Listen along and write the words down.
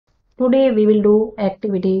Today we will do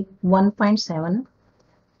activity 1.7,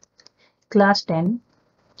 class 10,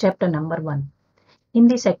 chapter number 1. In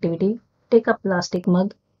this activity, take a plastic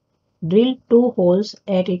mug, drill 2 holes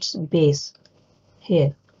at its base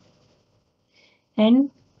here and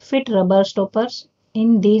fit rubber stoppers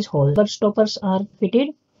in these holes. Rubber stoppers are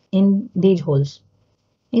fitted in these holes.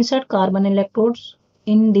 Insert carbon electrodes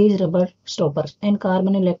in these rubber stoppers and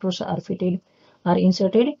carbon electrodes are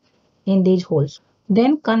inserted in these holes.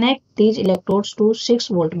 Then connect these electrodes to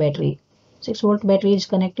 6-volt battery. 6-volt battery is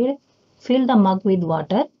connected. Fill the mug with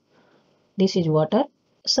water. This is water,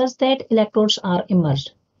 such that electrodes are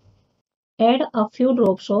immersed. Add a few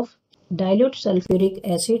drops of dilute sulfuric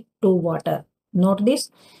acid to water. Note this,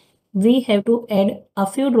 we have to add a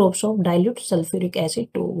few drops of dilute sulfuric acid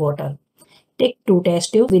to water. Take 2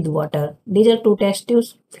 test tubes with water. These are 2 test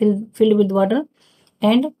tubes filled with water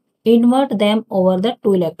and invert them over the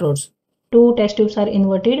 2 electrodes. 2 test tubes are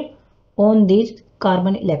inverted on these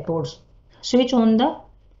carbon electrodes. Switch on the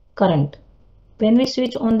current. When we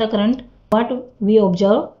switch on the current, what we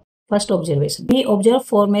observe? First observation. We observe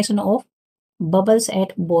formation of bubbles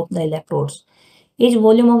at both the electrodes. Is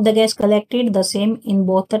volume of the gas collected the same in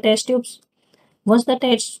both the test tubes? Once the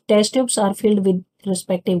test tubes are filled with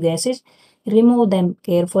respective gases, remove them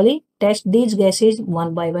carefully. Test these gases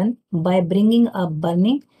one by one by bringing a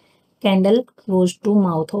burning candle close to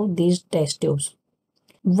mouth of these test tubes.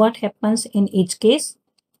 What happens in each case?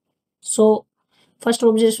 So, first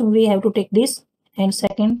observation we have to take this, and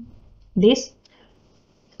second this,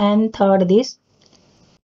 and third this.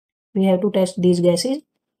 We have to test these gases.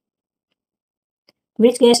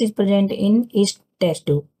 Which gas is present in each test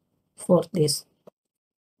tube for this?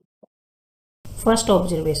 First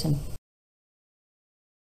observation.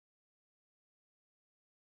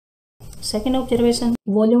 Second observation,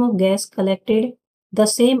 volume of gas collected the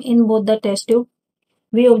same in both the test tube.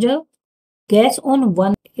 We observe gas on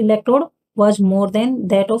one electrode was more than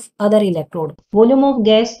that of other electrode. Volume of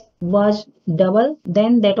gas was double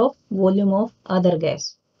than that of volume of other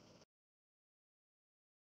gas.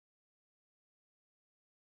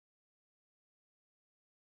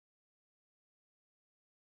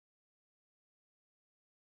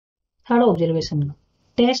 Third observation,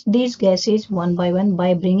 test these gases one by one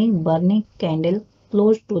by bringing burning candle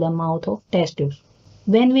close to the mouth of test tubes.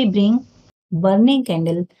 When we bring burning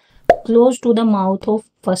candle close to the mouth of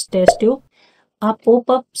first test tube, a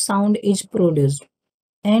pop-up sound is produced.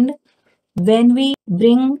 And when we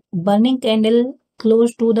bring burning candle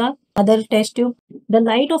close to the other test tube, the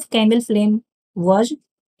light of candle flame was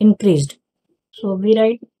increased. So we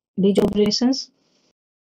write these observations.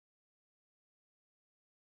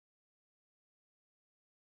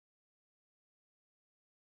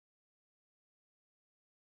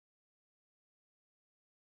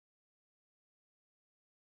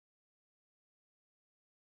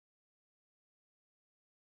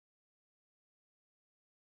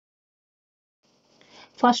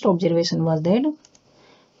 First observation was that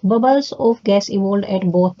bubbles of gas evolved at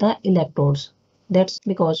both the electrodes. That's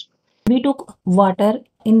because we took water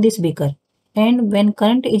in this beaker, and when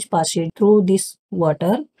current is passed through this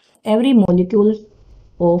water, every molecule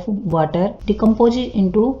of water decomposes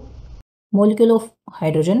into molecule of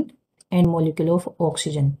hydrogen and molecule of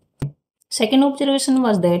oxygen. Second observation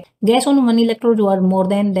was that gas on one electrode was more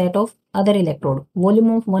than that of other electrode.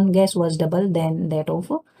 Volume of one gas was double than that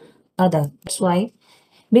of other. That's why,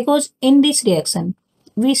 because in this reaction,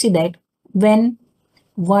 we see that when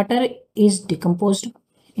water is decomposed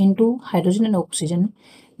into hydrogen and oxygen,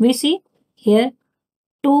 we see here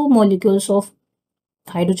 2 molecules of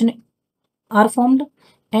hydrogen are formed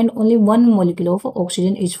and only 1 molecule of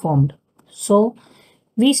oxygen is formed. So,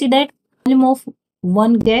 we see that volume of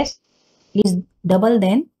one gas is double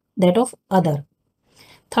than that of other.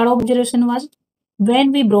 Third observation was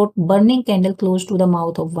when we brought burning candle close to the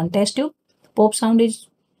mouth of one test tube, pop sound is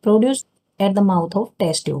produced at the mouth of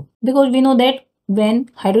test tube. Because we know that when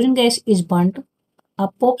hydrogen gas is burnt, a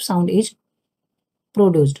pop sound is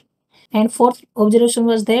produced. And fourth observation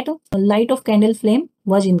was that light of candle flame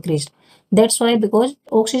was increased. That's why, because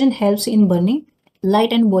oxygen helps in burning,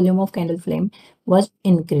 light and volume of candle flame was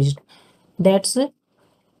increased. That's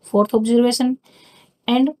fourth observation.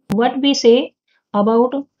 And what we say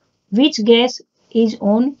about which gas is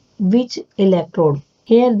on which electrode.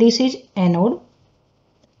 Here this is anode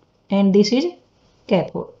and this is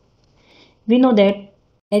cathode. We know that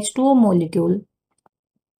H2O molecule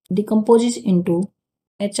decomposes into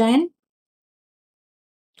H ion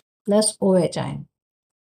plus OH ion.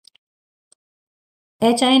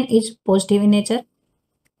 H ion is positive in nature,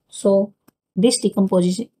 so this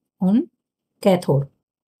decomposes on cathode.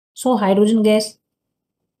 So hydrogen gas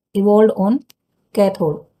evolved on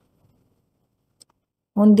cathode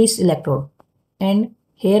on this electrode, and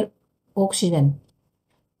here oxygen.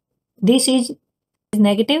 This is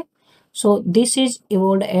negative, so this is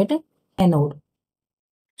evolved at anode.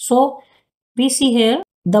 So we see here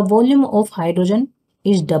the volume of hydrogen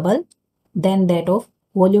is double than that of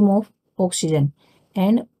volume of oxygen,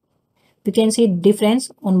 and we can see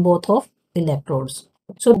difference on both of electrodes.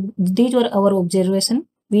 So these were our observation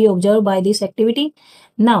we observed by this activity.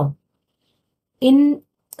 Now in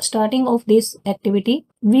starting of this activity,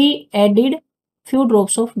 we added few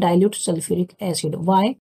drops of dilute sulfuric acid.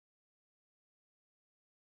 Why?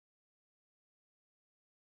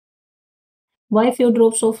 Why few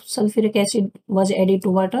drops of sulfuric acid was added to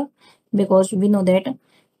water? Because we know that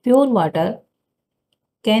pure water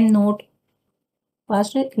cannot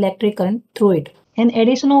pass electric current through it. An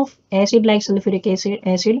addition of acid like sulfuric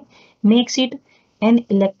acid makes it an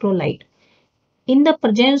electrolyte. In the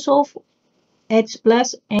presence of H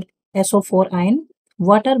plus and SO4 ion,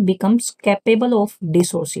 water becomes capable of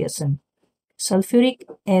dissociation. Sulfuric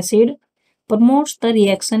acid promotes the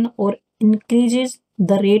reaction or increases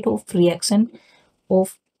the rate of reaction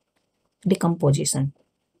of decomposition.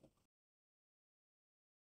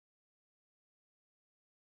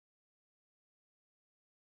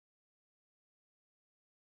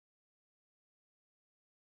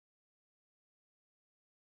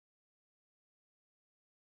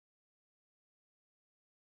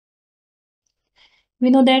 We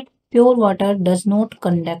know that pure water does not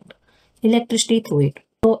conduct electricity through it.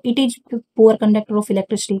 So it is poor conductor of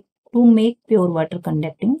electricity. To make pure water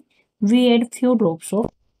conducting, we add few drops of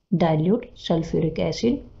dilute sulfuric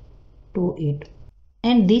acid to it.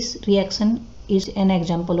 And this reaction is an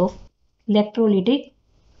example of electrolytic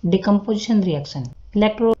decomposition reaction.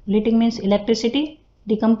 Electrolytic means electricity,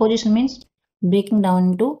 decomposition means breaking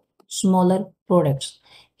down into smaller products.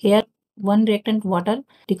 Here one reactant water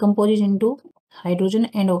decomposes into hydrogen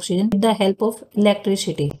and oxygen with the help of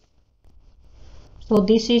electricity. So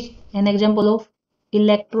this is an example of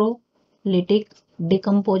electrolytic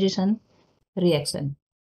decomposition reaction.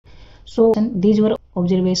 So these were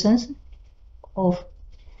observations of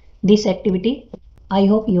this activity. I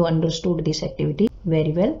hope you understood this activity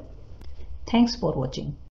very well. Thanks for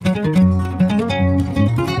watching.